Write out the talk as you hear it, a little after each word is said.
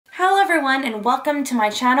everyone and welcome to my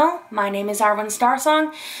channel. My name is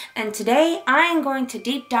ArwenStarsong and today I am going to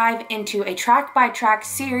deep dive into a track-by-track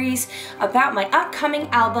series about my upcoming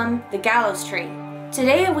album, The Gallows Tree.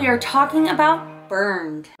 Today we are talking about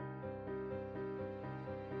Burned.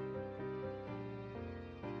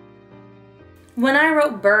 When I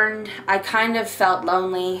wrote Burned, I kind of felt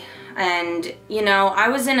lonely. And, you know, I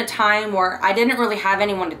was in a time where I didn't really have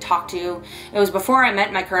anyone to talk to. It was before I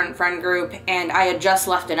met my current friend group, and I had just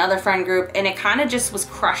left another friend group, and it kind of just was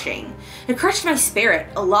crushing. It crushed my spirit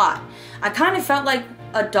a lot. I kind of felt like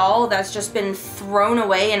a doll that's just been thrown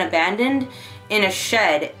away and abandoned in a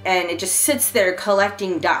shed, and it just sits there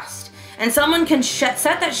collecting dust. And someone can set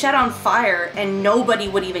that shed on fire, and nobody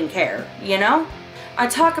would even care, you know? I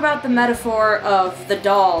talk about the metaphor of the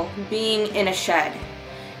doll being in a shed,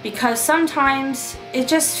 because sometimes it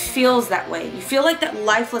just feels that way. You feel like that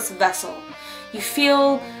lifeless vessel. You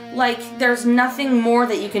feel like there's nothing more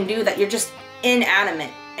that you can do, that you're just inanimate,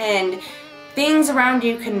 and things around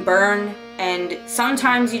you can burn, and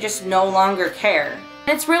sometimes you just no longer care.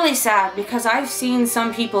 It's really sad because I've seen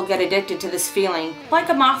some people get addicted to this feeling, like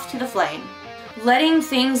a moth to the flame. Letting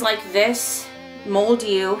things like this mold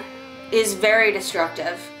you is very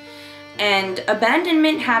destructive, and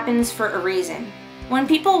abandonment happens for a reason. When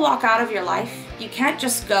people walk out of your life, you can't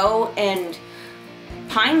just go and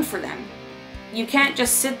pine for them. You can't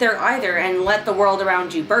just sit there either and let the world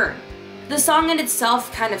around you burn. The song in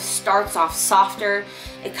itself kind of starts off softer.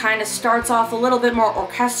 It kind of starts off a little bit more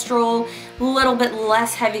orchestral, a little bit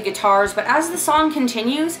less heavy guitars, but as the song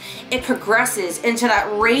continues, it progresses into that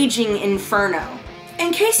raging inferno.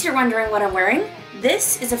 In case you're wondering what I'm wearing,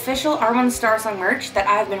 this is official ArwenStarsong merch that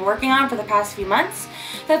I've been working on for the past few months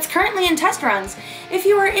that's currently in test runs. If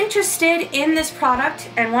you are interested in this product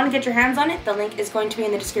and want to get your hands on it, the link is going to be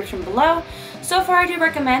in the description below. So far I do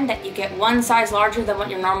recommend that you get one size larger than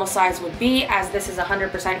what your normal size would be, as this is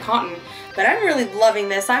 100% cotton. But I'm really loving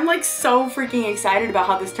this. I'm like so freaking excited about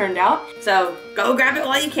how this turned out. So go grab it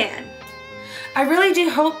while you can. I really do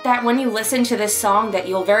hope that when you listen to this song that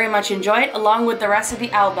you'll very much enjoy it along with the rest of the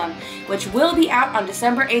album, which will be out on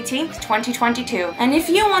December 18th, 2022. And if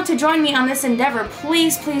you want to join me on this endeavor,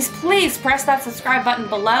 please, please, please press that subscribe button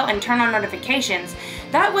below and turn on notifications.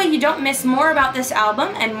 That way you don't miss more about this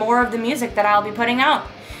album and more of the music that I'll be putting out.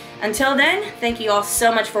 Until then, thank you all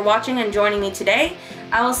so much for watching and joining me today.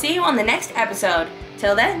 I will see you on the next episode.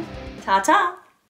 Till then, ta-ta!